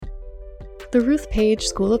The Ruth Page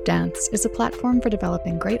School of Dance is a platform for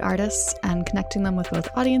developing great artists and connecting them with both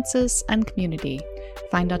audiences and community.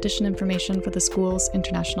 Find audition information for the school's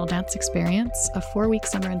International Dance Experience, a 4-week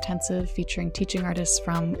summer intensive featuring teaching artists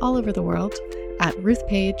from all over the world, at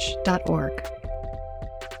ruthpage.org.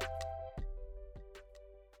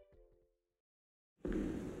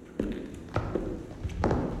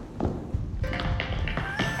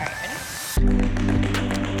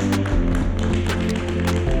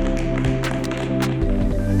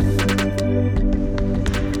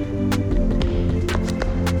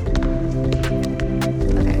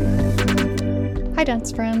 Hi,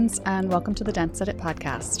 dance friends, and welcome to the Dance Edit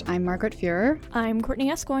podcast. I'm Margaret Fuhrer. I'm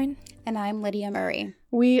Courtney Escoyne. And I'm Lydia Murray.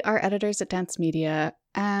 We are editors at Dance Media,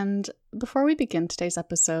 and before we begin today's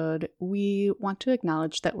episode, we want to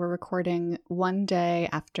acknowledge that we're recording one day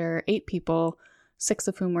after 8 people, 6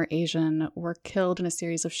 of whom were Asian, were killed in a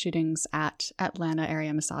series of shootings at Atlanta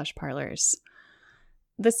area massage parlors.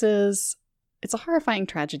 It's a horrifying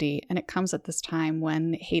tragedy, and it comes at this time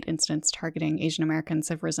when hate incidents targeting Asian Americans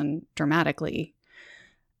have risen dramatically.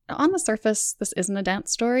 On the surface, this isn't a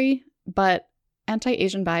dance story, but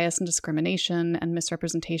anti-Asian bias and discrimination and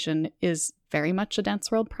misrepresentation is very much a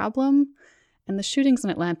dance world problem, and the shootings in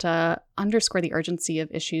Atlanta underscore the urgency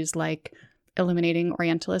of issues like eliminating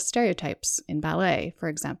Orientalist stereotypes in ballet, for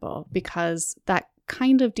example, because that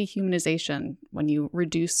kind of dehumanization, when you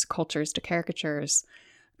reduce cultures to caricatures,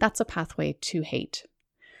 that's a pathway to hate.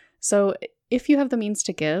 So if you have the means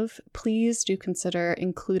to give, please do consider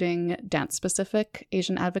including dance-specific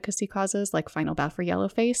Asian advocacy causes like Final Bow for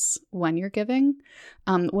Yellowface when you're giving.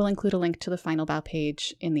 We'll include a link to the Final Bow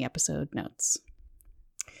page in the episode notes.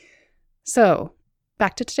 So,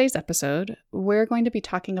 back to today's episode, we're going to be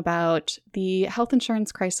talking about the health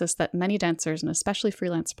insurance crisis that many dancers and especially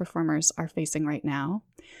freelance performers are facing right now.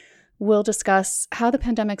 We'll discuss how the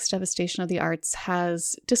pandemic's devastation of the arts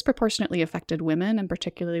has disproportionately affected women, and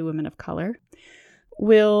particularly women of color.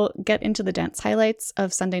 We'll get into the dance highlights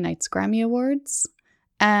of Sunday night's Grammy Awards,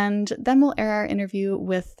 and then we'll air our interview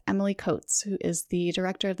with Emily Coates, who is the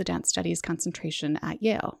director of the Dance Studies concentration at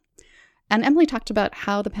Yale. And Emily talked about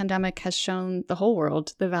how the pandemic has shown the whole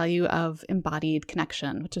world the value of embodied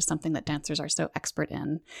connection, which is something that dancers are so expert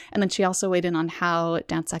in. And then she also weighed in on how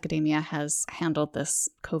dance academia has handled this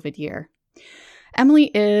COVID year.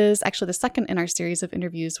 Emily is actually the second in our series of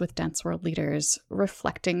interviews with dance world leaders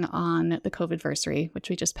reflecting on the COVIDversary, which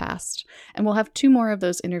we just passed. And we'll have 2 more of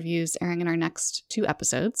those interviews airing in our next 2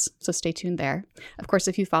 episodes, so stay tuned there. Of course,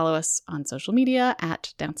 if you follow us on social media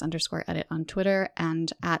at dance_edit on Twitter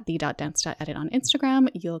and at the.dance.edit on Instagram,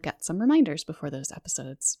 you'll get some reminders before those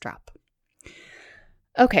episodes drop.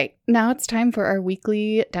 Okay, now it's time for our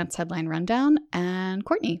weekly dance headline rundown, and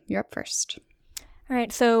Courtney, you're up first. All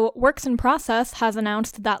right, so Works in Process has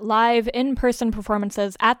announced that live in-person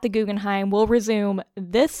performances at the Guggenheim will resume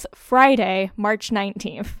this Friday, March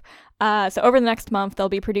 19th. So over the next month, they'll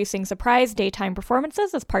be producing surprise daytime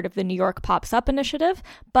performances as part of the New York Pops Up initiative.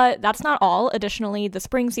 But that's not all. Additionally, the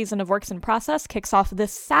spring season of Works in Process kicks off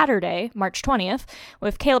this Saturday, March 20th,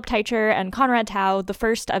 with Caleb Teicher and Conrad Tao, the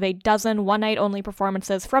first of a dozen one-night-only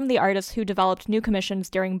performances from the artists who developed new commissions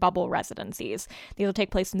during bubble residencies. These will take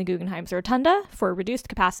place in the Guggenheim's Rotunda for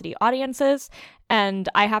reduced-capacity audiences. And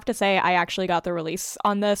I have to say, I actually got the release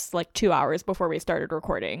on this like 2 hours before we started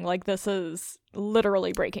recording. Like, this is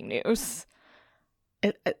literally breaking news.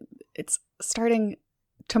 It's starting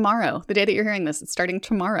tomorrow. The day that you're hearing this, it's starting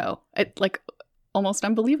tomorrow. Almost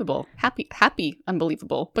unbelievable. Happy,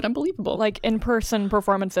 unbelievable, but unbelievable. Like in-person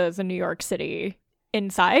performances in New York City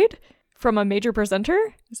inside from a major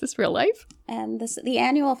presenter. Is this real life? And the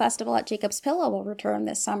annual festival at Jacob's Pillow will return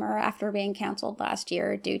this summer after being canceled last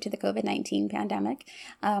year due to the COVID-19 pandemic.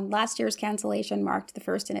 Last year's cancellation marked the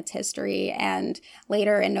first in its history, and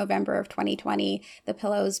later in November of 2020, the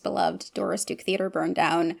Pillow's beloved Doris Duke Theater burned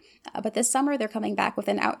down. But this summer, they're coming back with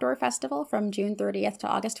an outdoor festival from June 30th to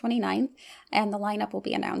August 29th, and the lineup will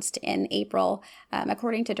be announced in April.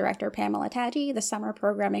 According to director Pamela Taggi, the summer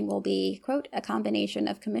programming will be, quote, a combination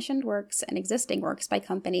of commissioned works and existing works by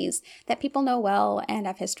companies that people know well and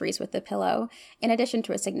have histories with the Pillow, in addition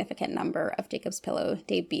to a significant number of Jacob's Pillow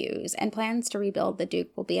debuts, and plans to rebuild the Duke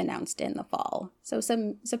will be announced in the fall. So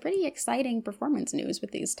some pretty exciting performance news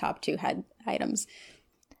with these top 2 head items.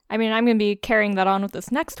 I mean, I'm going to be carrying that on with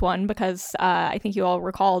this next one because I think you all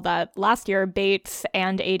recall that last year, Bates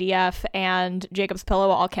and ADF and Jacob's Pillow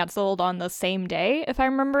all canceled on the same day, if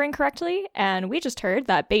I'm remembering correctly. And we just heard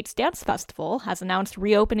that Bates Dance Festival has announced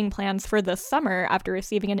reopening plans for this summer after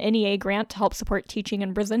receiving an NEA grant to help support teaching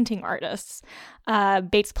and presenting artists.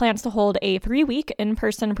 Bates plans to hold a 3-week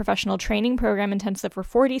in-person professional training program intensive for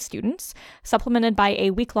 40 students, supplemented by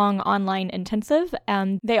a week-long online intensive.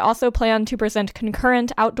 And they also plan to present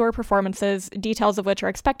concurrent outdoor performances, details of which are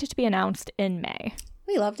expected to be announced in May.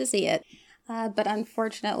 We love to see it. But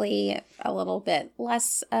unfortunately, a little bit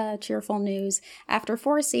less cheerful news. After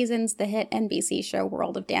 4 seasons, the hit NBC show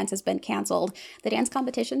World of Dance has been canceled. The dance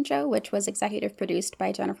competition show, which was executive produced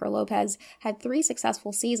by Jennifer Lopez, had 3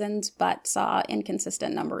 successful seasons, but saw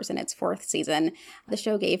inconsistent numbers in its 4th season. The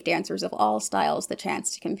show gave dancers of all styles the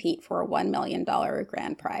chance to compete for a $1 million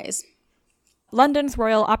grand prize. London's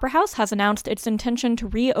Royal Opera House has announced its intention to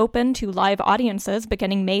reopen to live audiences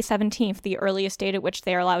beginning May 17th, the earliest date at which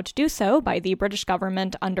they are allowed to do so by the British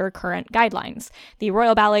government under current guidelines. The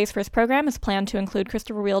Royal Ballet's first program is planned to include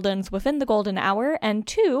Christopher Wheeldon's Within the Golden Hour and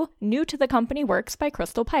 2 new-to-the-company works by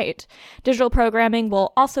Crystal Pite. Digital programming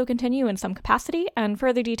will also continue in some capacity, and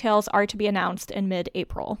further details are to be announced in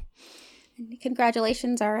mid-April.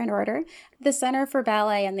 Congratulations are in order. The Center for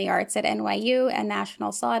Ballet and the Arts at NYU and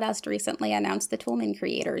National Sawdust recently announced the Toolman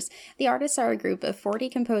Creators. The artists are a group of 40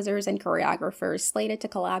 composers and choreographers slated to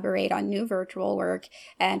collaborate on new virtual work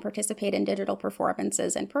and participate in digital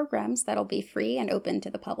performances and programs that'll be free and open to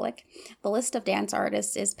the public. The list of dance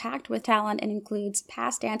artists is packed with talent and includes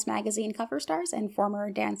past Dance Magazine cover stars and former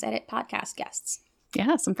Dance Edit podcast guests.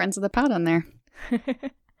 Yeah, some friends of the pod on there.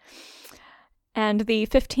 And the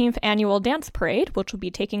 15th annual dance parade, which will be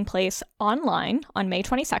taking place online on May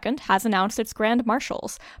 22nd, has announced its grand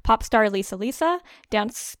marshals: pop star Lisa,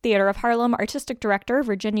 Dance Theater of Harlem artistic director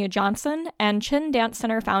Virginia Johnson, and Chin Dance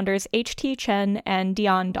Center founders H.T. Chen and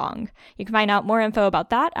Dion Dong. You can find out more info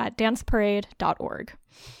about that at danceparade.org.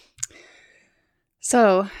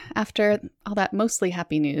 So, after all that mostly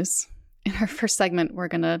happy news, in our first segment, we're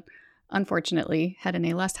going to unfortunately head in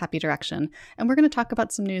a less happy direction. And we're going to talk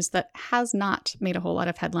about some news that has not made a whole lot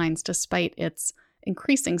of headlines despite its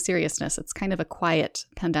increasing seriousness. It's kind of a quiet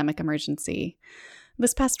pandemic emergency.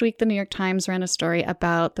 This past week, the New York Times ran a story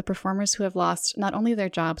about the performers who have lost not only their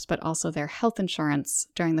jobs, but also their health insurance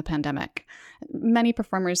during the pandemic. Many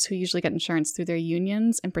performers who usually get insurance through their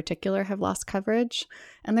unions in particular have lost coverage.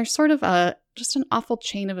 And there's sort of just an awful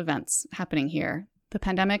chain of events happening here. The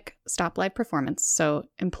pandemic stopped live performance, so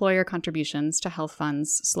employer contributions to health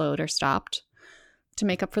funds slowed or stopped. To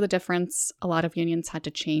make up for the difference, a lot of unions had to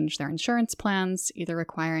change their insurance plans, either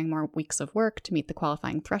requiring more weeks of work to meet the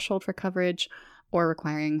qualifying threshold for coverage or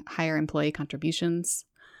requiring higher employee contributions.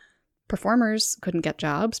 Performers couldn't get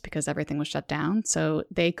jobs because everything was shut down, so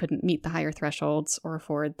they couldn't meet the higher thresholds or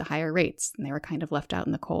afford the higher rates, and they were kind of left out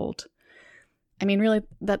in the cold. I mean, really,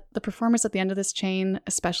 that the performers at the end of this chain,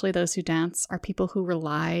 especially those who dance, are people who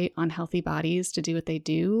rely on healthy bodies to do what they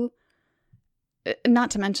do. Not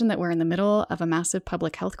to mention that we're in the middle of a massive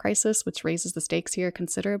public health crisis, which raises the stakes here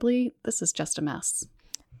considerably. This is just a mess.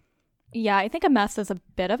 Yeah, I think a mess is a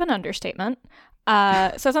bit of an understatement.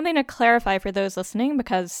 So something to clarify for those listening,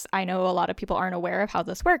 because I know a lot of people aren't aware of how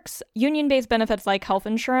this works. Union-based benefits like health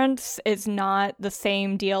insurance is not the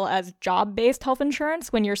same deal as job-based health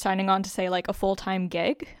insurance when you're signing on to, say, like a full-time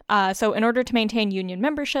gig. So in order to maintain union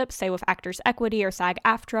membership, say with Actors Equity or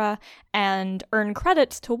SAG-AFTRA, and earn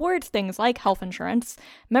credits towards things like health insurance,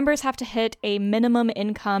 members have to hit a minimum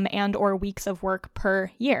income and or weeks of work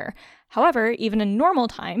per year. However, even in normal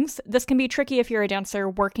times, this can be tricky if you're a dancer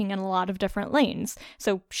working in a lot of different lanes.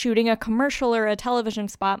 So shooting a commercial or a television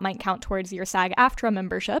spot might count towards your SAG-AFTRA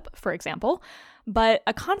membership, for example, but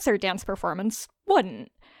a concert dance performance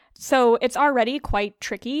wouldn't. So it's already quite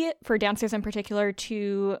tricky for dancers in particular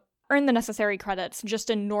to earn the necessary credits just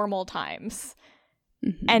in normal times.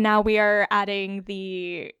 Mm-hmm. And now we are adding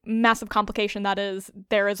the massive complication that is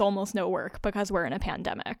there is almost no work because we're in a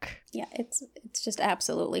pandemic. Yeah, it's just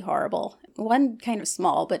absolutely horrible. One kind of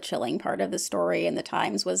small but chilling part of the story in the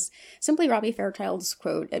Times was simply Robbie Fairchild's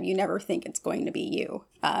quote, "You never think it's going to be you."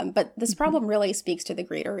 But this problem really speaks to the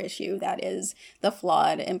greater issue that is the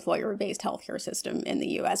flawed employer-based healthcare system in the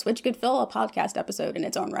U.S., which could fill a podcast episode in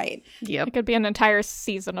its own right. Yep. It could be an entire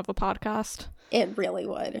season of a podcast. It really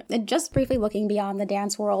would. And just briefly looking beyond the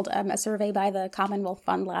dance world, a survey by the Commonwealth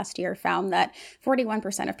Fund last year found that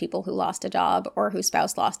 41% of people who lost a job or whose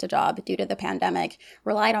spouse lost a job due to the pandemic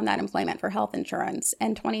relied on that employment for health insurance,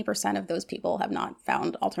 and 20% of those people have not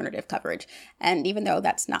found alternative coverage. And even though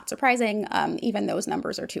that's not surprising, even those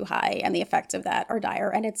numbers are too high, and the effects of that are dire,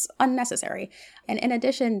 and it's unnecessary. And in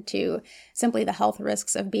addition to simply the health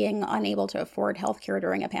risks of being unable to afford healthcare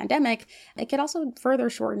during a pandemic, it could also further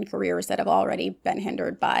shorten careers that have already been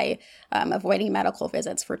hindered by avoiding medical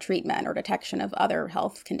visits for treatment or detection of other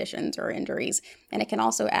health conditions or injuries. And it can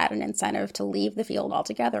also add an incentive to leave the field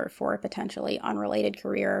altogether for a potentially unrelated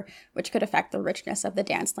career, which could affect the richness of the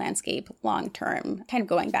dance landscape long term, kind of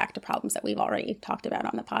going back to problems that we've already talked about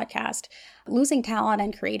on the podcast. Losing talent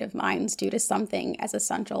and creative minds due to something as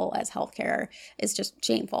essential as healthcare is just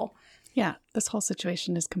shameful. Yeah, this whole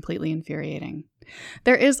situation is completely infuriating.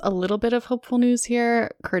 There is a little bit of hopeful news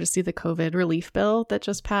here, courtesy the COVID relief bill that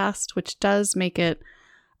just passed, which does make it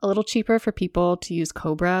a little cheaper for people to use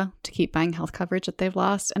COBRA to keep buying health coverage that they've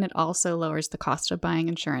lost, and it also lowers the cost of buying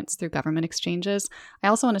insurance through government exchanges. I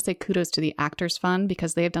also want to say kudos to the Actors Fund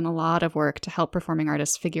because they have done a lot of work to help performing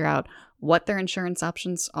artists figure out what their insurance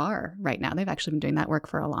options are right now. They've actually been doing that work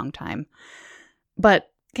for a long time. But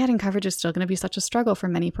getting coverage is still going to be such a struggle for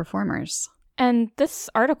many performers. And this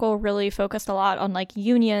article really focused a lot on like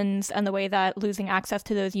unions and the way that losing access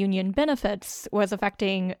to those union benefits was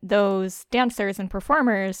affecting those dancers and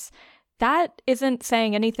performers. That isn't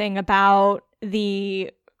saying anything about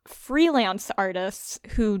the freelance artists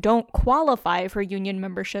who don't qualify for union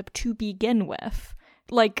membership to begin with.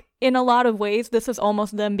 Like, in a lot of ways, this is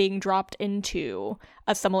almost them being dropped into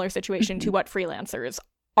a similar situation to what freelancers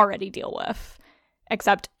already deal with,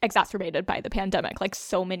 except exacerbated by the pandemic, like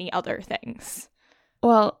so many other things.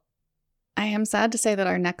 Well, I am sad to say that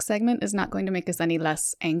our next segment is not going to make us any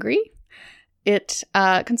less angry. It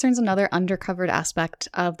concerns another undercovered aspect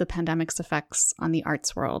of the pandemic's effects on the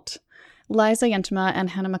arts world. Liza Yentema and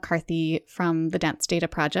Hannah McCarthy from the Dance Data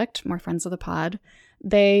Project, more friends of the pod,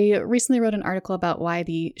 they recently wrote an article about why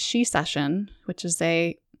the She Session, which is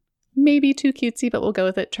a maybe too cutesy, but we'll go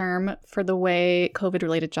with it, term for the way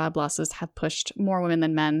COVID-related job losses have pushed more women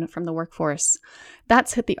than men from the workforce.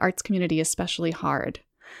 That's hit the arts community especially hard.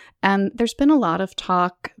 And there's been a lot of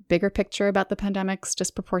talk, bigger picture, about the pandemic's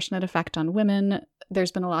disproportionate effect on women.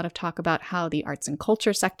 There's been a lot of talk about how the arts and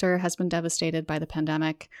culture sector has been devastated by the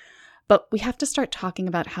pandemic. But we have to start talking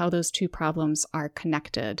about how those two problems are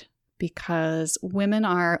connected, because women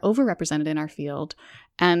are overrepresented in our field.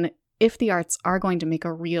 And if the arts are going to make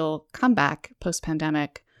a real comeback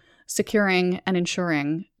post-pandemic, securing and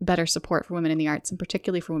ensuring better support for women in the arts, and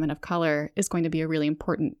particularly for women of color, is going to be a really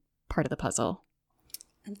important part of the puzzle.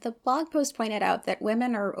 The blog post pointed out that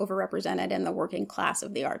women are overrepresented in the working class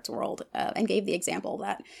of the arts world, and gave the example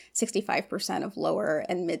that 65% of lower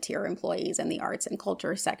and mid-tier employees in the arts and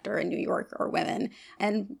culture sector in New York are women,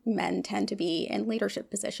 and men tend to be in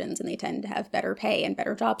leadership positions, and they tend to have better pay and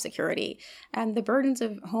better job security. And the burdens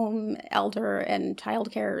of home, elder, and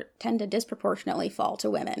childcare tend to disproportionately fall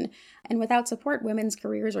to women. And without support, women's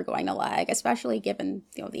careers are going to lag, especially given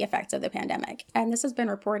the effects of the pandemic. And this has been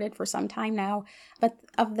reported for some time now, but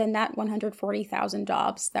of the net 140,000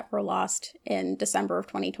 jobs that were lost in December of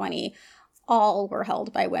 2020, all were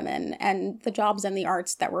held by women. And the jobs in the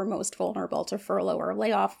arts that were most vulnerable to furlough or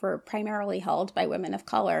layoff were primarily held by women of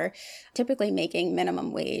color, typically making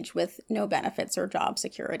minimum wage with no benefits or job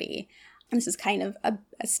security. And this is kind of a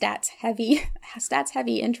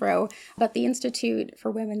stats-heavy intro, but the Institute for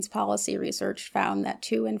Women's Policy Research found that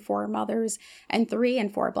 2 in 4 mothers and 3 in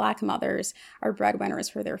 4 Black mothers are breadwinners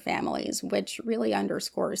for their families, which really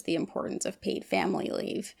underscores the importance of paid family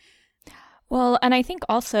leave. Well, and I think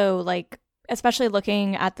also, especially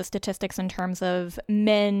looking at the statistics in terms of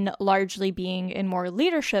men largely being in more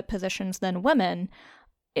leadership positions than women,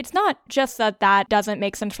 it's not just that that doesn't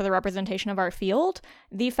make sense for the representation of our field.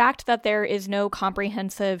 The fact that there is no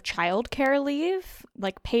comprehensive childcare leave,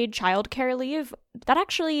 like paid childcare leave, that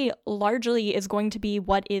actually largely is going to be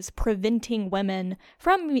what is preventing women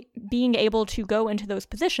from being able to go into those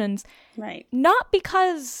positions. Right. Not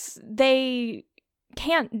because they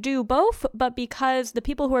can't do both, but because the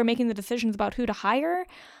people who are making the decisions about who to hire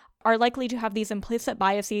are likely to have these implicit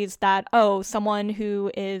biases that, someone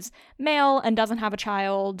who is male and doesn't have a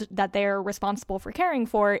child that they're responsible for caring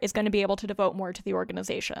for is going to be able to devote more to the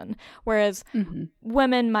organization. Whereas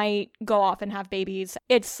women might go off and have babies.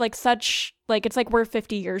 It's it's like we're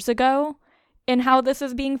 50 years ago in how this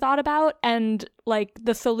is being thought about. And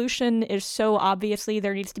the solution is so obviously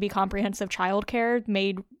there needs to be comprehensive childcare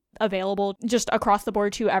made available just across the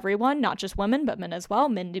board to everyone, not just women, but men as well.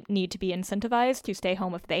 Men need to be incentivized to stay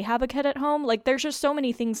home if they have a kid at home. Like, there's just so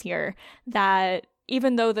many things here that,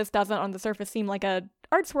 even though this doesn't on the surface seem like a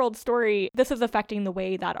arts world story, this is affecting the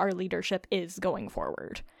way that our leadership is going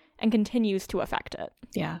forward and continues to affect it.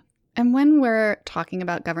 Yeah. And when we're talking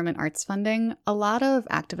about government arts funding, a lot of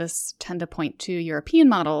activists tend to point to European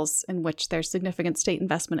models in which there's significant state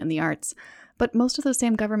investment in the arts. But most of those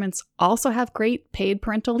same governments also have great paid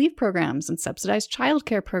parental leave programs and subsidized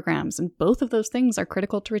childcare programs. And both of those things are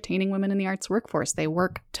critical to retaining women in the arts workforce. They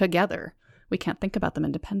work together. We can't think about them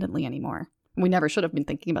independently anymore. We never should have been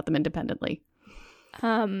thinking about them independently.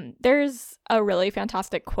 There's a really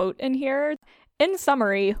fantastic quote in here. In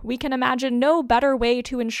summary, we can imagine no better way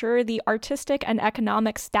to ensure the artistic and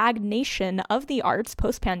economic stagnation of the arts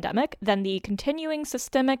post-pandemic than the continuing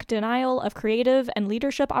systemic denial of creative and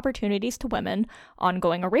leadership opportunities to women,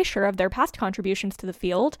 ongoing erasure of their past contributions to the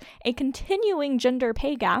field, a continuing gender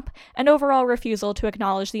pay gap, and overall refusal to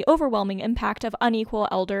acknowledge the overwhelming impact of unequal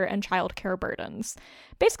elder and childcare burdens.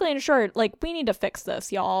 Basically, in short, like, we need to fix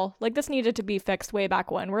this, y'all. Like, this needed to be fixed way back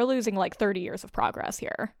when. We're losing like 30 years of progress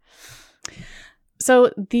here.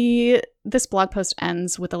 So this blog post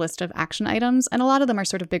ends with a list of action items, and a lot of them are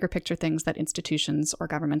sort of bigger picture things that institutions or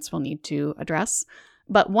governments will need to address.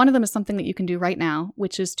 But one of them is something that you can do right now,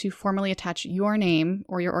 which is to formally attach your name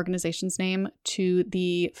or your organization's name to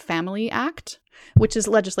the Family Act, which is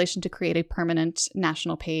legislation to create a permanent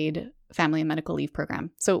national paid family and medical leave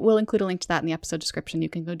program. So we'll include a link to that in the episode description. You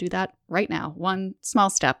can go do that right now. One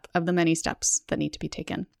small step of the many steps that need to be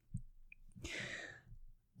taken.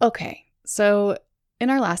 Okay, so in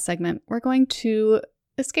our last segment, we're going to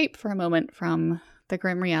escape for a moment from the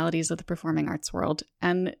grim realities of the performing arts world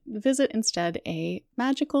and visit instead a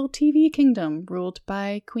magical TV kingdom ruled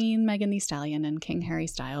by Queen Megan Thee Stallion and King Harry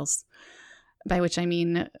Styles. By which I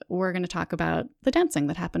mean we're going to talk about the dancing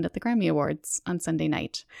that happened at the Grammy Awards on Sunday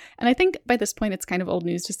night. And I think by this point it's kind of old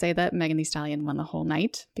news to say that Megan Thee Stallion won the whole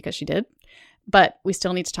night, because she did. But we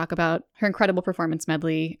still need to talk about her incredible performance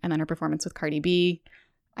medley and then her performance with Cardi B.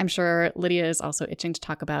 I'm sure Lydia is also itching to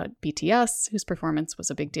talk about BTS, whose performance was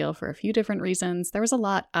a big deal for a few different reasons. There was a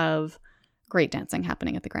lot of great dancing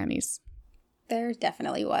happening at the Grammys. There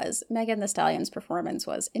definitely was. Megan Thee Stallion's performance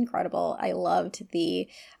was incredible. I loved the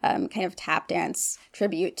kind of tap dance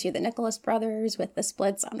tribute to the Nicholas brothers with the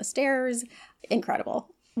splits on the stairs.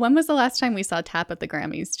 Incredible. When was the last time we saw tap at the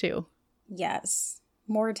Grammys, too? Yes.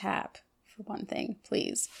 More tap, for one thing,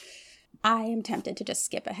 please. I am tempted to just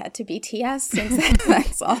skip ahead to BTS since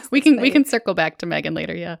that's all. We can circle back to Megan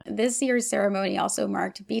later, yeah. This year's ceremony also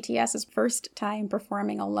marked BTS's first time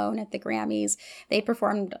performing alone at the Grammys. They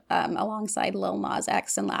performed alongside Lil Nas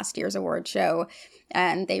X in last year's award show,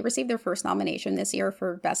 and they received their first nomination this year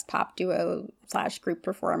for Best Pop Duo / Group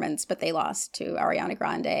Performance, but they lost to Ariana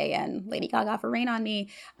Grande and Lady Gaga for Rain on Me.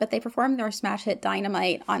 But they performed their smash hit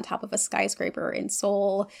Dynamite on top of a skyscraper in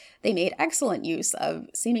Seoul. They made excellent use of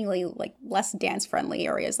seemingly like less dance-friendly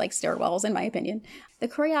areas like stairwells, in my opinion. The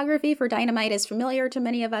choreography for Dynamite is familiar to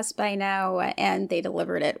many of us by now, and they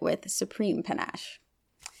delivered it with supreme panache.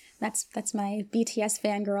 That's my BTS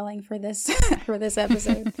fangirling for this for this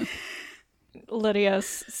episode.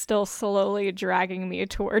 Lydia's still slowly dragging me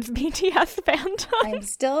towards BTS fandom. I'm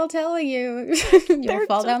still telling you, you'll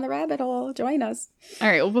fall down the rabbit hole. Join us. All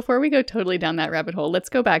right, well, before we go totally down that rabbit hole, let's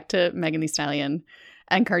go back to Megan Thee Stallion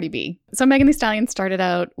and Cardi B. So Megan Thee Stallion started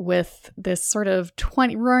out with this sort of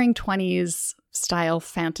roaring 20s style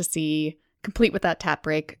fantasy, complete with that tap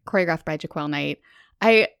break, choreographed by Jaquel Knight.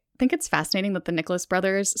 I think it's fascinating that the Nicholas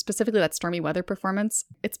brothers, specifically that Stormy Weather performance,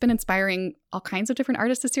 it's been inspiring all kinds of different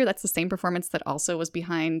artists this year. That's the same performance that also was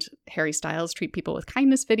behind Harry Styles' Treat People with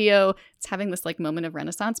Kindness video. It's having this like moment of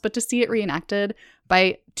renaissance, but to see it reenacted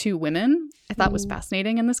by two women, I thought was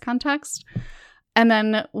fascinating in this context. And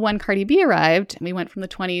then when Cardi B arrived, we went from the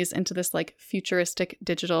 20s into this like futuristic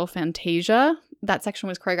digital fantasia. That section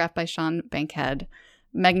was choreographed by Sean Bankhead.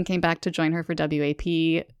 Megan came back to join her for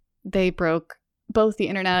WAP. They broke both the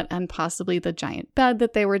internet and possibly the giant bed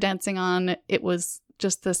that they were dancing on. It was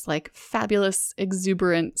just this like fabulous,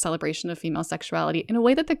 exuberant celebration of female sexuality in a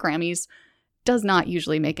way that the Grammys does not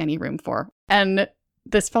usually make any room for. And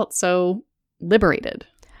this felt so liberated.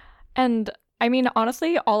 And I mean,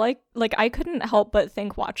 honestly, I couldn't help but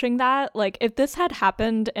think watching that, like, if this had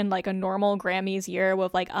happened in like a normal Grammys year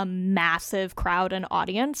with like a massive crowd and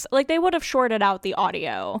audience, like they would have shorted out the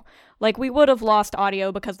audio. Like we would have lost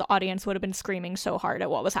audio because the audience would have been screaming so hard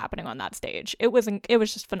at what was happening on that stage. It was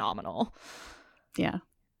just phenomenal. Yeah.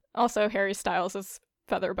 Also, Harry Styles is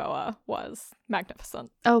feather boa was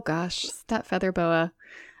magnificent. Oh gosh, that feather boa.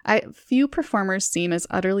 Few performers seem as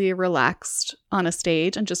utterly relaxed on a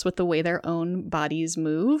stage and just with the way their own bodies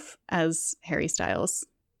move as Harry Styles.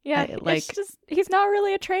 Yeah, it's just, he's not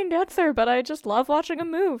really a trained dancer, but I just love watching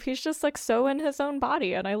him move. He's just like so in his own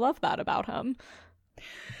body, and I love that about him.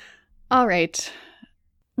 All right.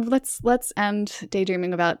 Let's end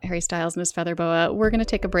daydreaming about Harry Styles and his feather boa. We're going to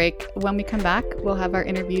take a break. When we come back, we'll have our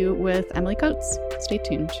interview with Emily Coates. Stay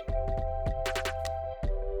tuned.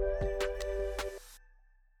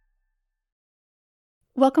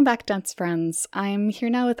 Welcome back, dance friends. I'm here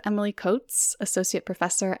now with Emily Coates, Associate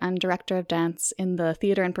Professor and Director of Dance in the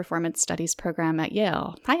Theater and Performance Studies program at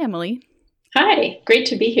Yale. Hi, Emily. Hi, great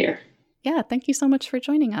to be here. Yeah, thank you so much for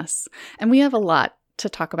joining us. And we have a lot to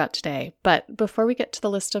talk about today, but before we get to the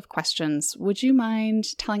list of questions, would you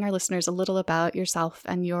mind telling our listeners a little about yourself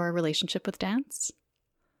and your relationship with dance?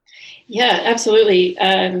 Yeah, absolutely.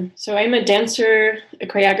 So I'm a dancer, a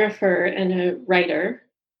choreographer, and a writer,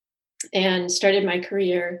 and started my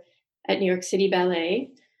career at New York City Ballet,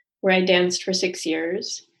 where I danced for 6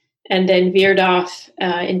 years, and then veered off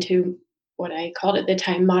into what I called at the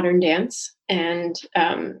time modern dance, and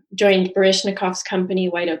joined Baryshnikov's company,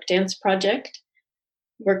 White Oak Dance Project,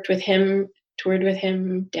 worked with him, toured with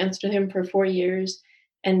him, danced with him for 4 years,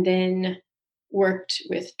 and then worked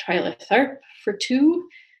with Twyla Tharp for 2,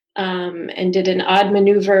 and did an odd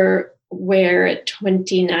maneuver where at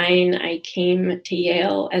 29, I came to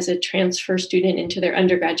Yale as a transfer student into their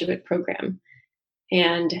undergraduate program.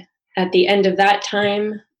 And at the end of that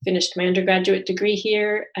time, finished my undergraduate degree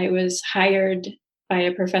here. I was hired by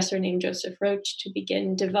a professor named Joseph Roach to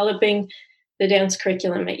begin developing the dance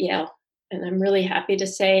curriculum at Yale. And I'm really happy to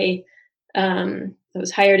say I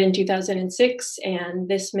was hired in 2006, and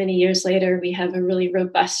this many years later, we have a really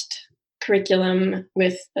robust curriculum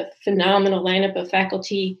with a phenomenal lineup of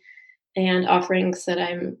faculty and offerings that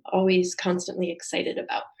I'm always constantly excited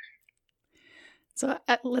about. So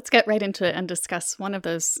let's get right into it and discuss one of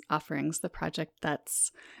those offerings, the project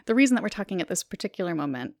that's the reason that we're talking at this particular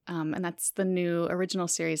moment, and that's the new original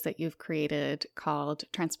series that you've created called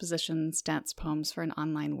Transpositions, Dance Poems for an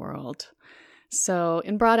Online World. So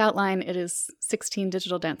in broad outline, it is 16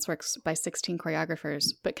 digital dance works by 16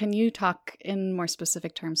 choreographers, but can you talk in more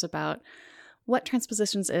specific terms about what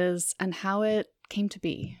Transpositions is and how it came to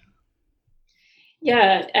be?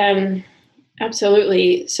 Yeah,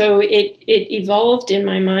 absolutely. So it evolved in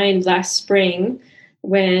my mind last spring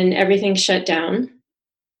when everything shut down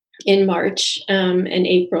in March and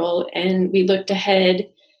April, and we looked ahead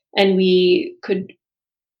and we could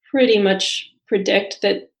pretty much predict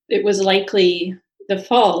that it was likely the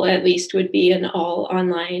fall, at least, would be an all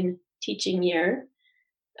online teaching year.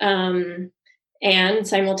 And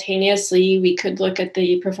simultaneously, we could look at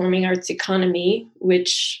the performing arts economy,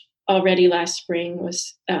 which already last spring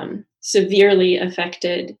was severely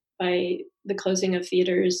affected by the closing of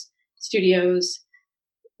theaters, studios,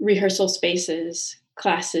 rehearsal spaces,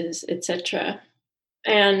 classes, etc.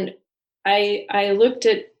 And I looked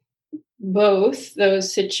at both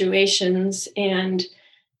those situations and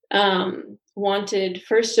wanted,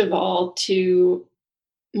 first of all, to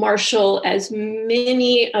marshal as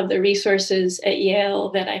many of the resources at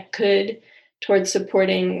Yale that I could towards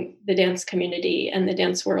supporting the dance community and the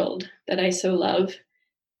dance world that I so love,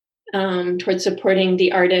 towards supporting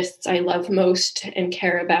the artists I love most and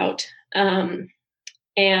care about,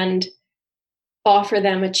 and offer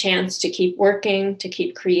them a chance to keep working, to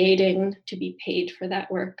keep creating, to be paid for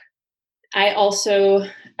that work. I also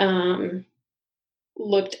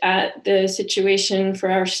looked at the situation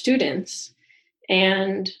for our students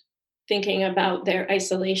and thinking about their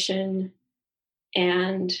isolation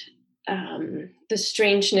and the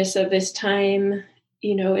strangeness of this time.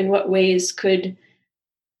 In what ways could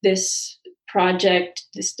this project,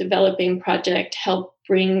 this developing project, help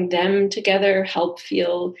bring them together, help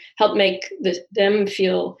make them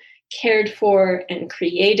feel cared for and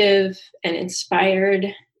creative and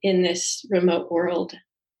inspired in this remote world.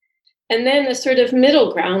 And then the sort of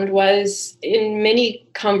middle ground was in many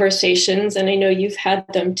conversations, and I know you've had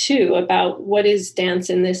them too, about what is dance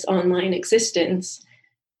in this online existence,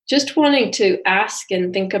 just wanting to ask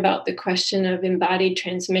and think about the question of embodied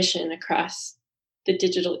transmission across the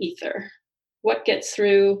digital ether. What gets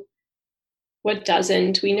through? What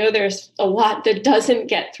doesn't? We know there's a lot that doesn't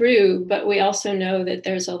get through, but we also know that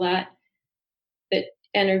there's a lot that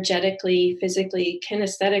energetically, physically,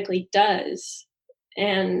 kinesthetically does.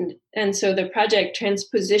 And so the project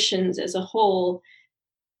Transpositions as a whole,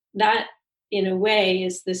 that in a way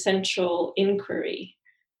is the central inquiry,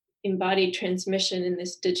 embodied transmission in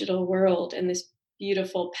this digital world and this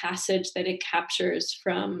beautiful passage that it captures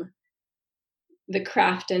from the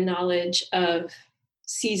craft and knowledge of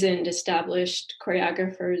seasoned, established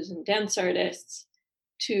choreographers and dance artists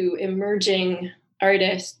to emerging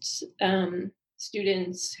artists,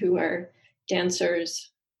 students who are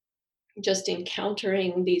dancers, just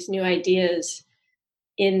encountering these new ideas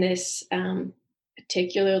in this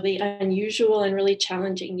particularly unusual and really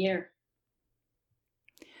challenging year.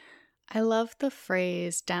 I love the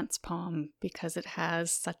phrase dance poem because it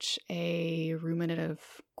has such a ruminative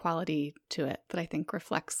quality to it that I think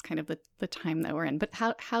reflects kind of the time that we're in. But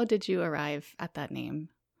how did you arrive at that name?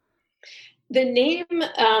 The name,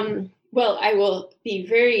 well, I will be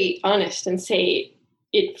very honest and say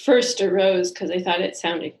it first arose because I thought it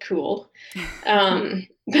sounded cool.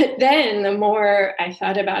 But then the more I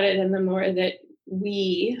thought about it and the more that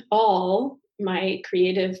we all, my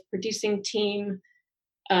creative producing team,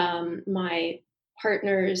 my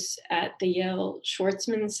partners at the Yale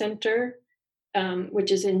Schwartzman Center,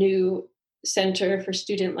 which is a new center for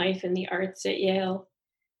student life in the arts at Yale,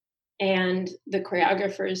 and the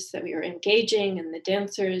choreographers that we were engaging and the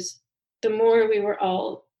dancers, the more we were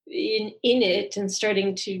all in it and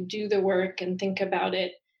starting to do the work and think about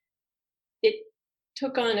it, it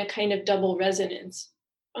took on a kind of double resonance.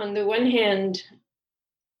 On the one hand,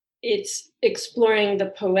 it's exploring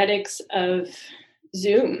the poetics of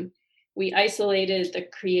Zoom. We isolated the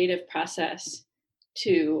creative process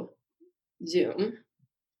to Zoom,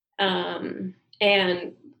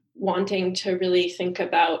 and wanting to really think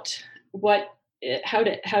about how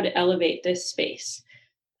to elevate this space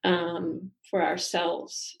for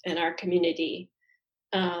ourselves and our community.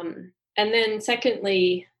 And then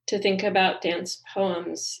secondly, to think about dance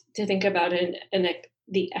poems, to think about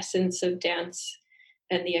the essence of dance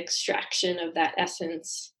and the extraction of that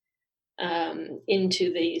essence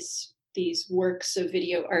into these works of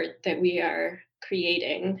video art that we are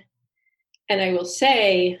creating. And I will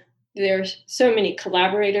say there's so many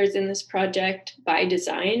collaborators in this project by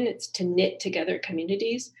design. It's to knit together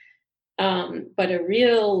communities. But a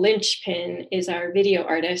real linchpin is our video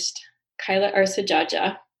artist, Kyla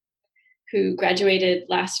Arsajaja, who graduated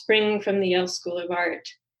last spring from the Yale School of Art,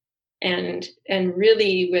 and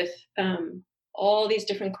really with all these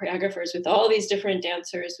different choreographers, with all these different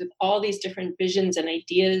dancers, with all these different visions and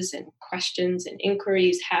ideas and questions and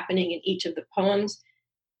inquiries happening in each of the poems.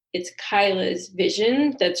 It's Kyla's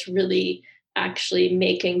vision that's really actually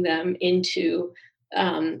making them into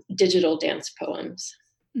digital dance poems.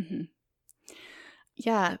 Mm-hmm.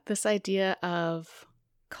 Yeah, this idea of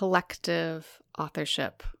collective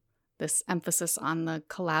authorship, this emphasis on the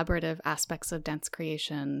collaborative aspects of dance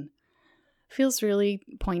creation feels really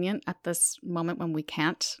poignant at this moment when we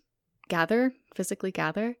can't physically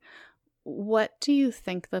gather. What do you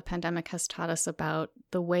think the pandemic has taught us about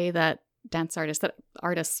the way that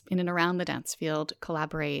artists in and around the dance field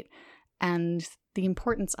collaborate, and the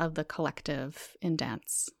importance of the collective in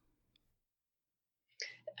dance?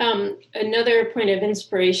 Another point of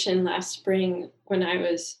inspiration last spring when I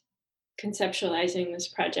was conceptualizing this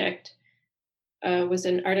project was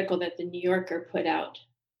an article that the New Yorker put out,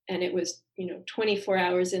 and it was 24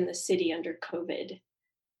 hours in the city under COVID,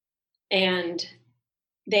 and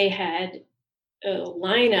they had a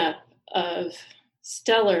lineup of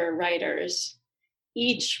stellar writers,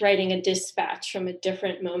 each writing a dispatch from a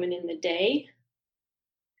different moment in the day.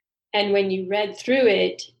 And when you read through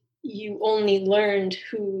it, you only learned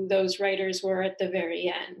who those writers were at the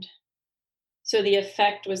very end. So the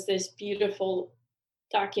effect was this beautiful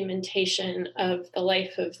documentation of the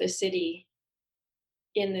life of the city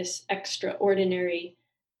in this extraordinary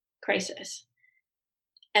crisis.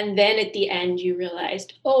 And then at the end, you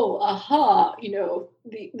realized,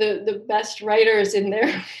 the best writers in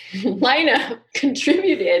their lineup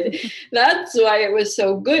contributed. That's why it was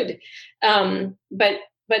so good.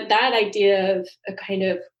 But that idea of a kind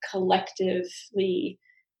of collectively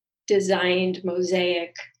designed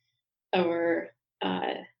mosaic or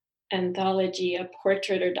anthology, a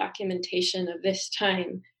portrait or documentation of this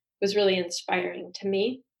time was really inspiring to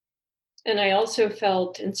me. And I also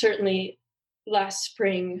felt, and certainly last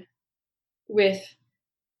spring with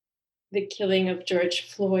the killing of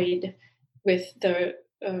George Floyd, with the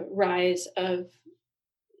rise of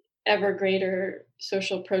ever greater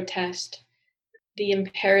social protest, the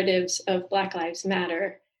imperatives of Black Lives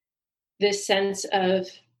Matter, this sense of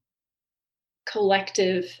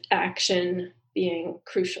collective action being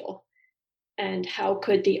crucial. And how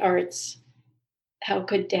could the arts, how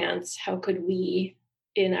could dance, how could we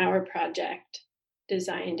in our project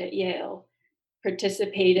designed at Yale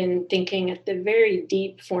participate in thinking at the very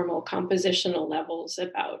deep formal compositional levels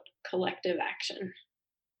about collective action?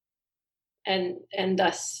 And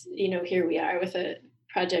thus, here we are with a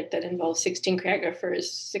project that involves 16 choreographers,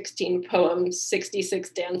 16 poems, 66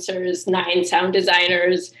 dancers, 9 sound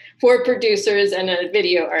designers, 4 producers, and a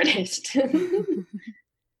video artist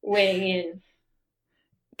weighing in.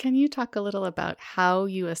 Can you talk a little about how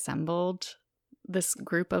you assembled this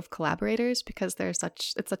group of collaborators? Because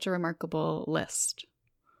it's such a remarkable list.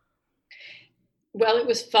 Well, it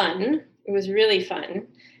was fun. It was really fun.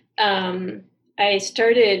 I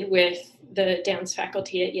started with the dance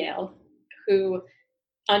faculty at Yale, who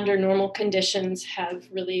under normal conditions have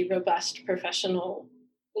really robust professional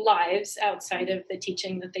lives outside of the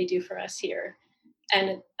teaching that they do for us here.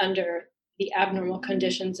 And under the abnormal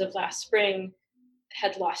conditions of last spring,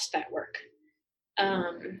 had lost that work.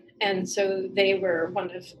 And so they were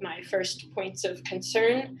one of my first points of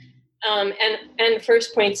concern, and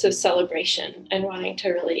first points of celebration, and wanting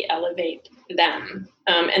to really elevate them.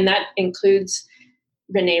 And that includes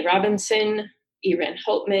Renee Robinson, Irene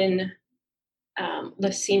Holtman,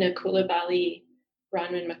 Lucina Coulibaly,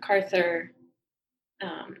 Bronwyn MacArthur,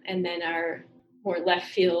 and then our more left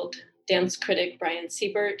field dance critic, Brian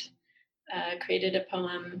Siebert, created a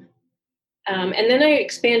poem. And then I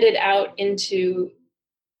expanded out into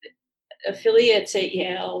affiliates at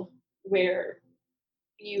Yale, where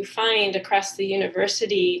you find across the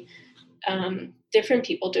university different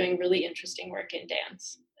people doing really interesting work in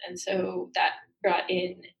dance. And so that brought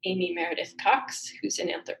in Amy Meredith Cox, who's an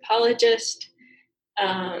anthropologist,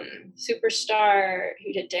 superstar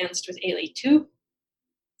who had danced with Ailey Tu.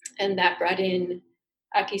 And that brought in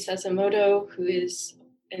Aki Sakamoto, who is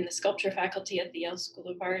in the sculpture faculty at the Yale School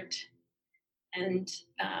of Art, and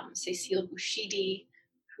Cecile Bouchidi,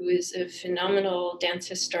 who is a phenomenal dance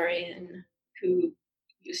historian who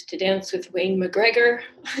used to dance with Wayne McGregor,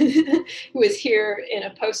 who was here in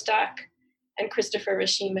a postdoc, and Christopher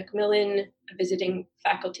Rasheen McMillan, a visiting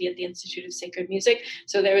faculty at the Institute of Sacred Music.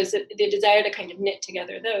 So there was the desire to kind of knit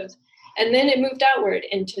together those. And then it moved outward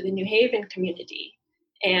into the New Haven community.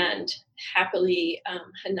 And happily,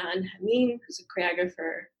 Hanan Hameen, who's a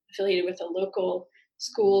choreographer affiliated with a local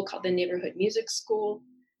school called the Neighborhood Music School,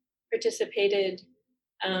 participated.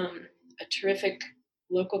 A terrific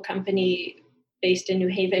local company based in New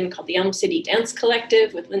Haven called the Elm City Dance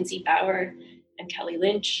Collective with Lindsay Bauer and Kelly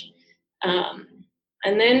Lynch.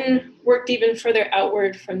 And then worked even further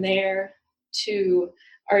outward from there to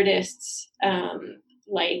artists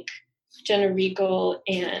like Jenna Regal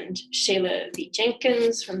and Shayla V.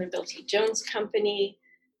 Jenkins from the Bill T. Jones Company.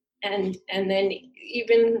 And then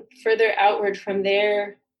even further outward from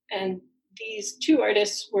there, and these 2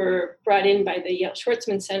 artists were brought in by the Yale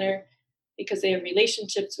Schwartzman Center because they have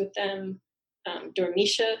relationships with them.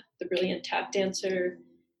 Dormisha, the brilliant tap dancer,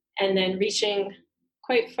 and then reaching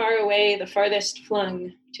quite far away, the farthest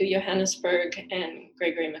flung, to Johannesburg and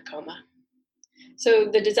Gregory Makoma. So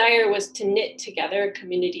the desire was to knit together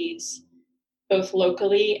communities, both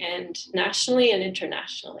locally and nationally and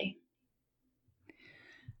internationally.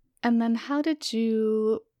 And then how did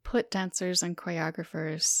you put dancers and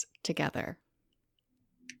choreographers together?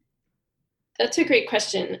 That's a great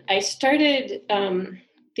question. I started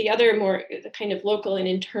the other more the kind of local and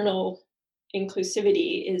internal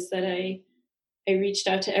inclusivity is that I reached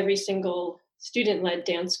out to every single student-led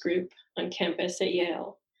dance group on campus at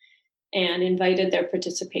Yale and invited their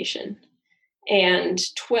participation. And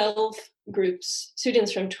 12 groups,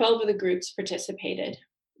 students from 12 of the groups participated.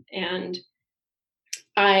 And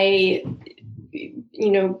I,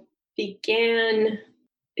 began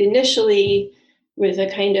initially with a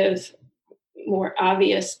kind of more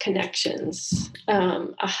obvious connections.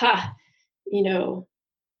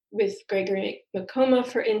 With Gregory Makoma,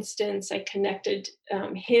 for instance, I connected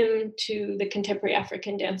him to the Contemporary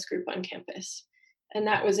African Dance Group on campus. And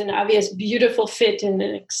that was an obvious, beautiful fit and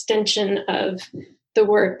an extension of the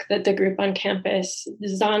work that the group on campus,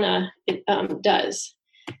 Zana, does.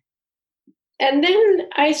 And then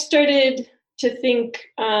I started to think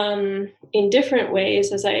in different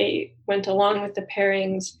ways as I went along with the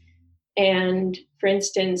pairings. And for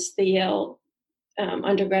instance, the Yale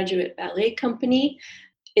Undergraduate Ballet Company,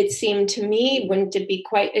 it seemed to me, wouldn't it be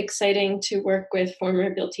quite exciting to work with former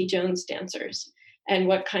Bill T. Jones dancers, and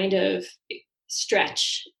what kind of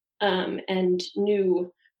stretch and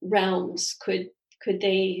new realms could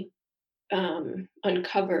they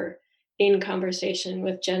uncover in conversation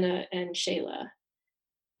with Jenna and Shayla.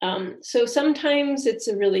 So sometimes it's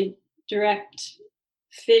a really direct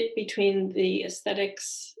fit between the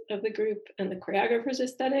aesthetics of the group and the choreographer's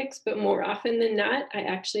aesthetics, but more often than not, I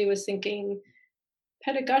actually was thinking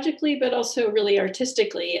pedagogically, but also really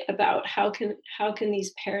artistically about how can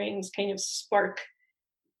these pairings kind of spark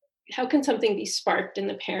how can something be sparked in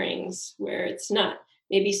the pairings where it's not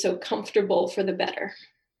maybe so comfortable for the better?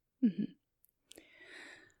 Mm-hmm.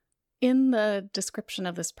 In the description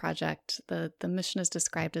of this project, the mission is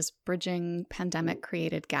described as bridging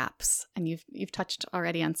pandemic-created gaps. And you've touched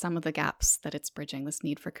already on some of the gaps that it's bridging, this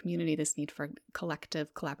need for community, this need for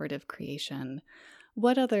collective, collaborative creation.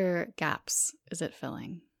 What other gaps is it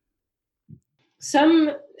filling? Some,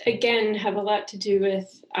 again, have a lot to do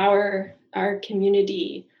with our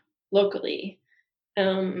community locally.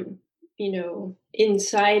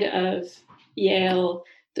 Inside of Yale,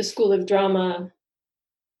 the School of Drama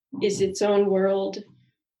is its own world.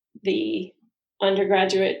 The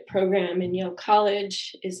undergraduate program in Yale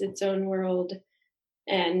College is its own world,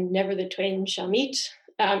 and never the twain shall meet.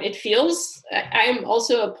 It feels, I'm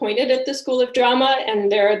also appointed at the School of Drama,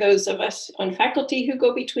 and there are those of us on faculty who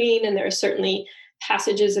go between, and there are certainly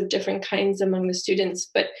passages of different kinds among the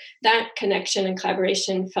students, but that connection and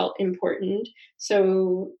collaboration felt important.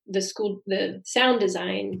 So the sound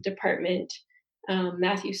design department,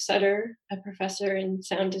 Matthew Sutter, a professor in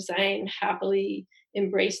sound design, happily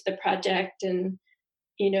embraced the project. And,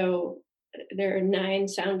 there are 9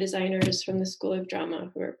 sound designers from the School of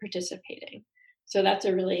Drama who are participating. So that's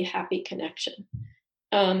a really happy connection.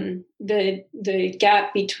 The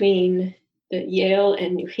gap between the Yale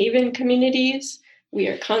and New Haven communities, we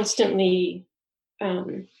are constantly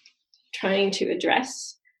trying to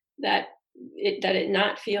address that it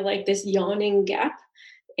not feel like this yawning gap.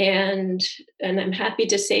 And I'm happy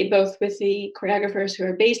to say, both with the choreographers who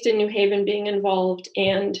are based in New Haven being involved,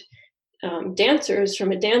 and dancers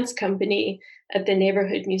from a dance company at the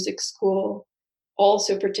neighborhood music school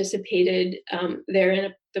also participated there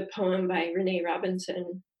in the poem by Renee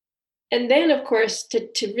Robinson. And then, of course,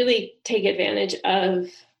 to really take advantage of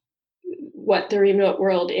what the remote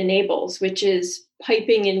world enables, which is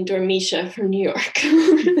piping in Dormisha from New York,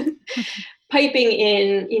 piping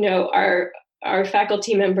in, our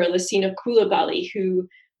faculty member, Lassina Koulibaly, who,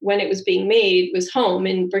 when it was being made, was home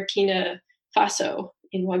in Burkina Faso,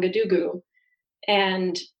 in Ouagadougou.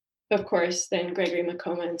 And of course, then Gregory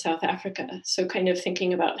Makoma in South Africa. So kind of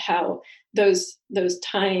thinking about how those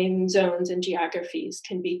time zones and geographies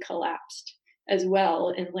can be collapsed as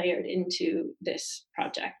well and layered into this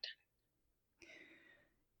project.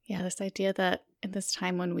 Yeah, this idea that in this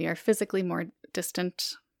time when we are physically more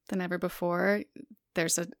distant than ever before,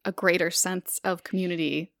 there's a greater sense of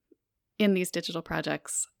community in these digital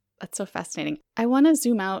projects. That's so fascinating. I want to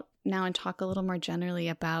zoom out now and talk a little more generally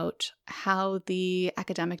about how the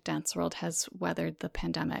academic dance world has weathered the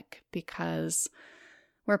pandemic, because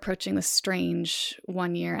we're approaching the strange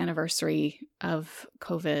 1-year anniversary of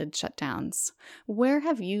COVID shutdowns. Where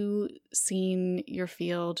have you seen your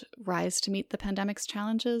field rise to meet the pandemic's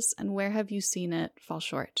challenges, and where have you seen it fall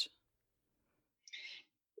short?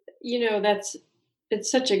 It's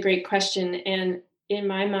such a great question. And in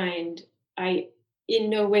my mind, in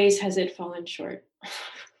no ways has it fallen short.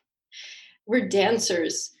 We're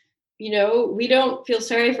dancers. We don't feel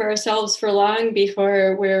sorry for ourselves for long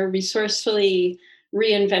before we're resourcefully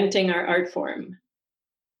reinventing our art form.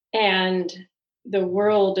 And the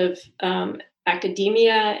world of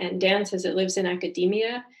academia and dance as it lives in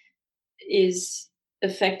academia is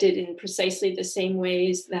affected in precisely the same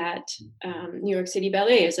ways that New York City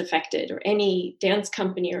Ballet is affected, or any dance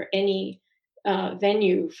company, or any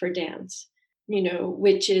venue for dance,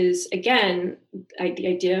 which is, again, the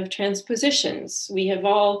idea of transpositions. We have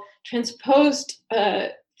all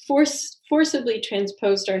forcibly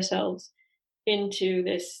transposed ourselves into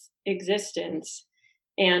this existence.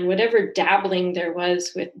 And whatever dabbling there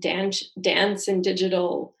was with dance and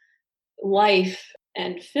digital life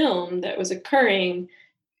and film that was occurring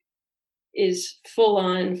is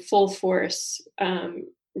full force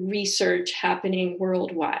research happening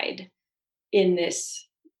worldwide in this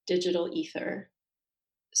digital ether.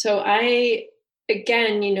 So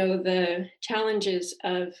the challenges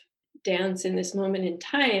of dance in this moment in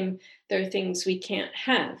time, there are things we can't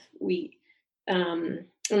have. We,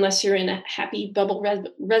 unless you're in a happy bubble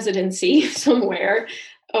residency somewhere,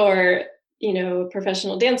 or a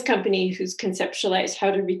professional dance company who's conceptualized how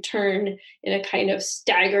to return in a kind of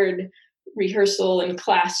staggered rehearsal and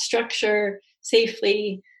class structure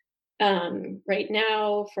safely. Right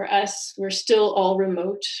now, for us, we're still all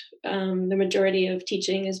remote. The majority of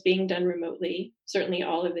teaching is being done remotely. Certainly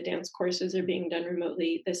all of the dance courses are being done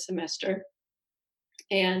remotely this semester.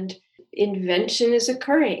 And invention is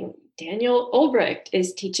occurring. Daniel Olbrecht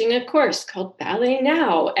is teaching a course called Ballet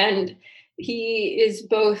Now, and he is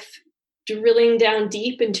both drilling down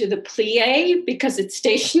deep into the plie because it's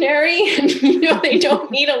stationary and they don't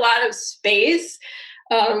need a lot of space.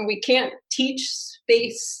 We can't teach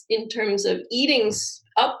space in terms of eating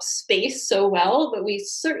up space so well, but we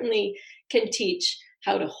certainly can teach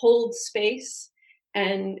how to hold space,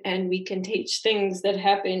 and we can teach things that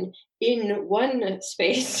happen in one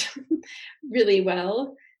space really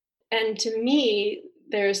well. And to me,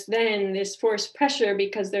 there's then this forced pressure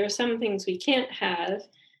because there are some things we can't have,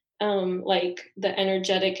 like the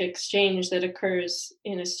energetic exchange that occurs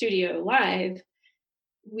in a studio live.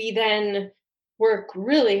 We then work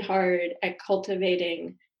really hard at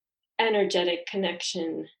cultivating energetic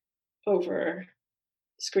connection over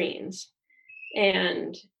screens.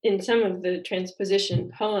 And in some of the transposition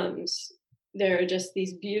poems, there are just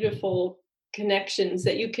these beautiful connections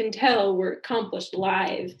that you can tell were accomplished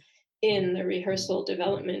live in the rehearsal,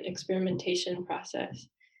 development, experimentation process,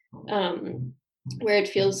 where it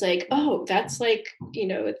feels like, oh, that's like,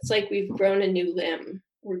 it's like we've grown a new limb.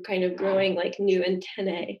 We're kind of growing like new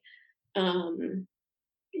antennae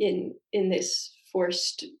in this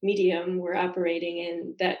forced medium we're operating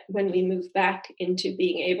in, that when we move back into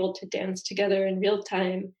being able to dance together in real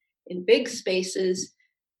time in big spaces,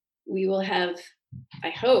 we will have, I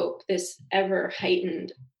hope, this ever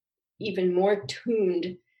heightened, even more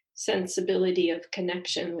tuned sensibility of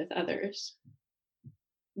connection with others,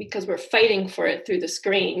 because we're fighting for it through the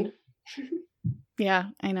screen. Yeah,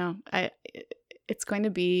 I know. It's going to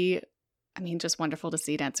be, just wonderful to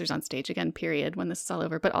see dancers on stage again, period, when this is all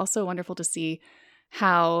over, but also wonderful to see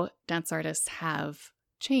how dance artists have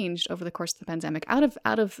changed over the course of the pandemic, out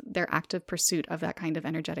of their active pursuit of that kind of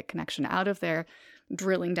energetic connection, out of their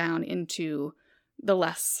drilling down into the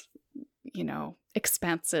less,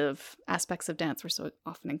 expansive aspects of dance. We're so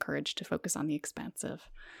often encouraged to focus on the expansive.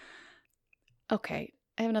 Okay,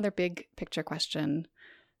 I have another big picture question.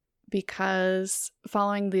 Because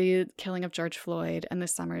following the killing of George Floyd and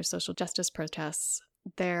this summer's social justice protests,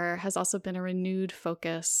 there has also been a renewed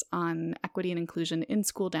focus on equity and inclusion in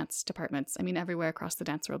school dance departments. Everywhere across the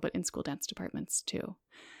dance world, but in school dance departments too.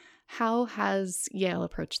 How has Yale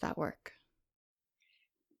approached that work?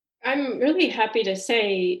 I'm really happy to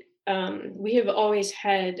say we have always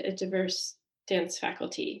had a diverse dance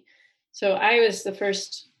faculty. So I was the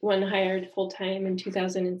first one hired full-time in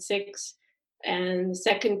 2006. And the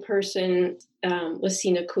second person was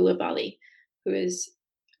Sina Coulibaly, who is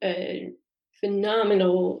a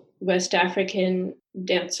phenomenal West African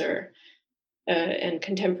dancer and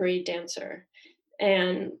contemporary dancer.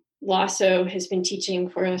 And Lasso has been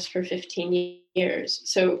teaching for us for 15 years.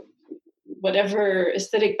 So whatever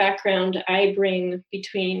aesthetic background I bring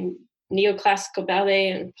between neoclassical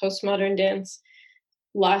ballet and postmodern dance,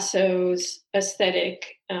 Lasso's aesthetic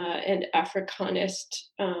and Africanist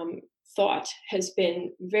thought has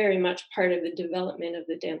been very much part of the development of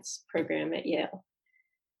the dance program at Yale.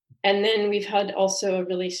 And then we've had also a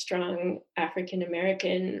really strong African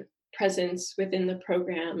American presence within the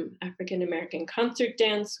program, African American concert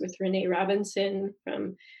dance with Renee Robinson,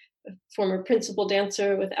 from a former principal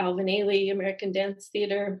dancer with Alvin Ailey, American Dance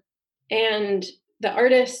Theater. And the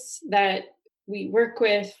artists that we work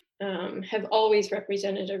with have always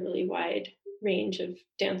represented a really wide range of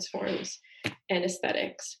dance forms and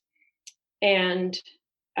aesthetics. And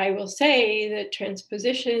I will say that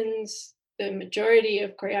transpositions, the majority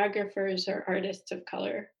of choreographers are artists of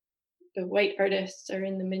color. The white artists are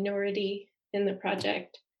in the minority in the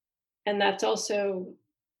project. And that's also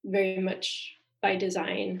very much by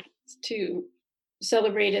design, to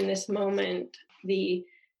celebrate in this moment the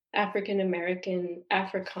African American,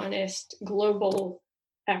 Africanist, global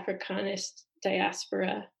Africanist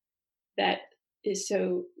diaspora that is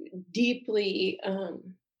so deeply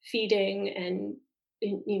feeding, and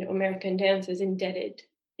American dance is indebted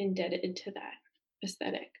to that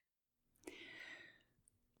aesthetic.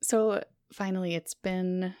 So finally, it's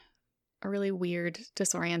been a really weird,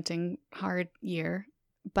 disorienting, hard year.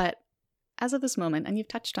 But as of this moment, and you've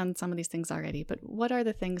touched on some of these things already, but what are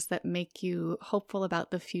the things that make you hopeful about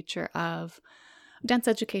the future of dance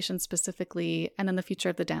education specifically, and then the future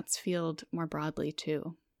of the dance field more broadly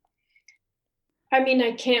too?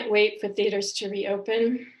 I can't wait for theaters to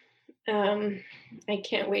reopen. I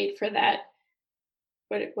can't wait for that.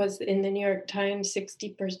 What it was in the New York Times,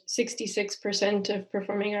 66% of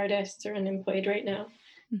performing artists are unemployed right now.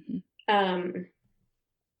 Mm-hmm.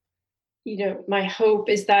 My hope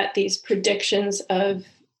is that these predictions of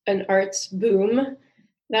an arts boom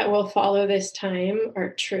that will follow this time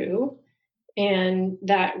are true, and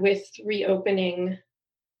that with reopening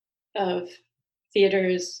of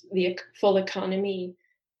theaters, the full economy,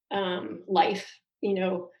 life,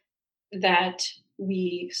 that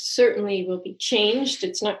we certainly will be changed.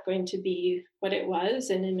 It's not going to be what it was,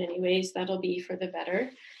 and in many ways that'll be for the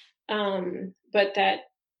better. But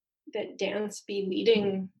that that dance be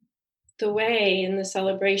leading the way in the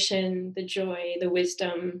celebration, the joy, the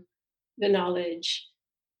wisdom, the knowledge.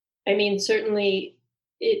 I mean, certainly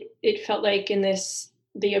it felt like in this,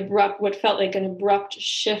 what felt like an abrupt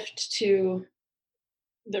shift to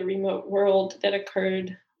the remote world that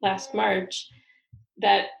occurred last March,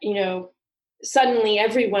 that, suddenly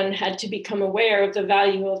everyone had to become aware of the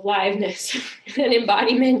value of liveness and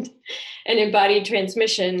embodiment and embodied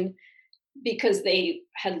transmission, because they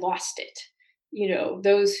had lost it.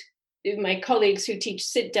 My colleagues who teach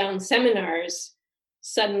sit-down seminars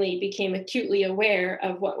suddenly became acutely aware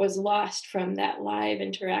of what was lost from that live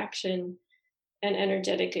interaction and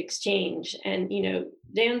energetic exchange. And,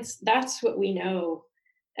 dance, that's what we know,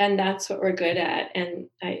 and that's what we're good at.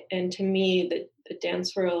 And to me, the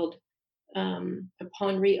dance world,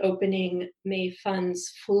 upon reopening, may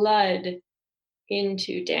funds flood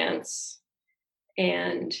into dance,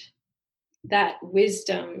 and that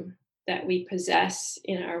wisdom that we possess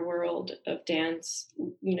in our world of dance,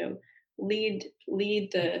 lead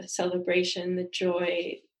the celebration, the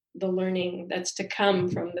joy, the learning that's to come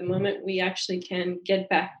from the moment we actually can get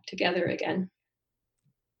back together again.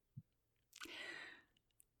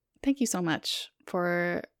 Thank you so much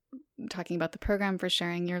for talking about the program, for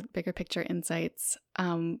sharing your bigger picture insights.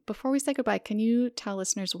 Before we say goodbye, can you tell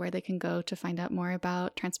listeners where they can go to find out more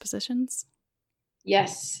about Transpositions?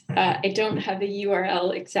 Yes, I don't have the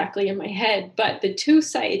URL exactly in my head, but the two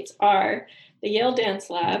sites are the Yale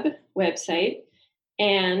Dance Lab website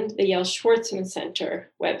and the Yale Schwartzman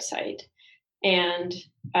Center website. And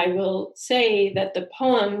I will say that the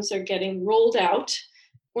poems are getting rolled out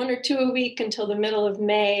 1 or 2 a week until the middle of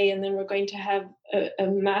May, and then we're going to have a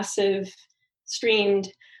massive streamed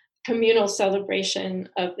communal celebration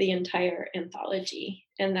of the entire anthology.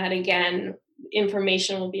 And that, again,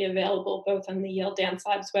 information will be available both on the Yale Dance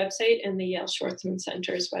Lab's website and the Yale Schwartzman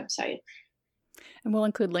Center's website. And we'll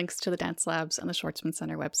include links to the Dance Labs and the Schwartzman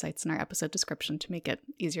Center websites in our episode description to make it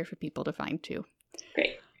easier for people to find too.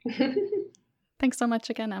 Great. Thanks so much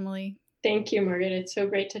again, Emily. Thank you, Margaret. It's so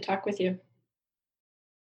great to talk with you.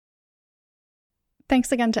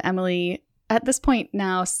 Thanks again to Emily. At this point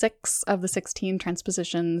now, 6 of the 16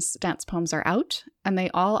 Transpositions dance poems are out, and they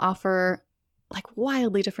all offer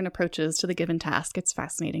wildly different approaches to the given task. It's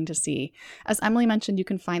fascinating to see. As Emily mentioned, you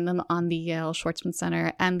can find them on the Yale Schwartzman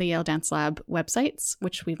Center and the Yale Dance Lab websites,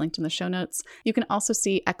 which we've linked in the show notes. You can also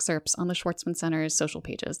see excerpts on the Schwartzman Center's social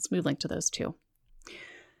pages. We've linked to those too.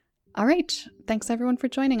 All right. Thanks everyone for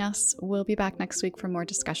joining us. We'll be back next week for more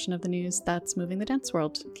discussion of the news that's moving the dance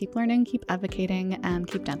world. Keep learning, keep advocating, and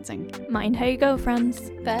keep dancing. Mind how you go, friends.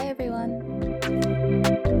 Bye, everyone.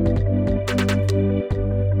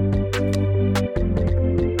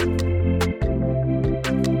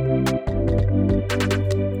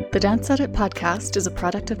 The Dance Edit podcast is a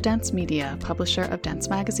product of Dance Media, publisher of Dance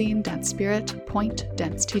Magazine, Dance Spirit, Point,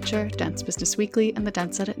 Dance Teacher, Dance Business Weekly, and the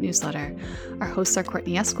Dance Edit newsletter. Our hosts are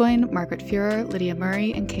Courtney Escoyne, Margaret Fuhrer, Lydia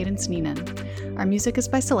Murray, and Cadence Neenan. Our music is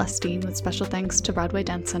by Celestine, with special thanks to Broadway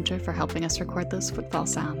Dance Center for helping us record those footfall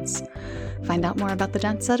sounds. Find out more about the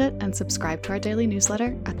Dance Edit and subscribe to our daily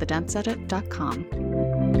newsletter at thedanceedit.com.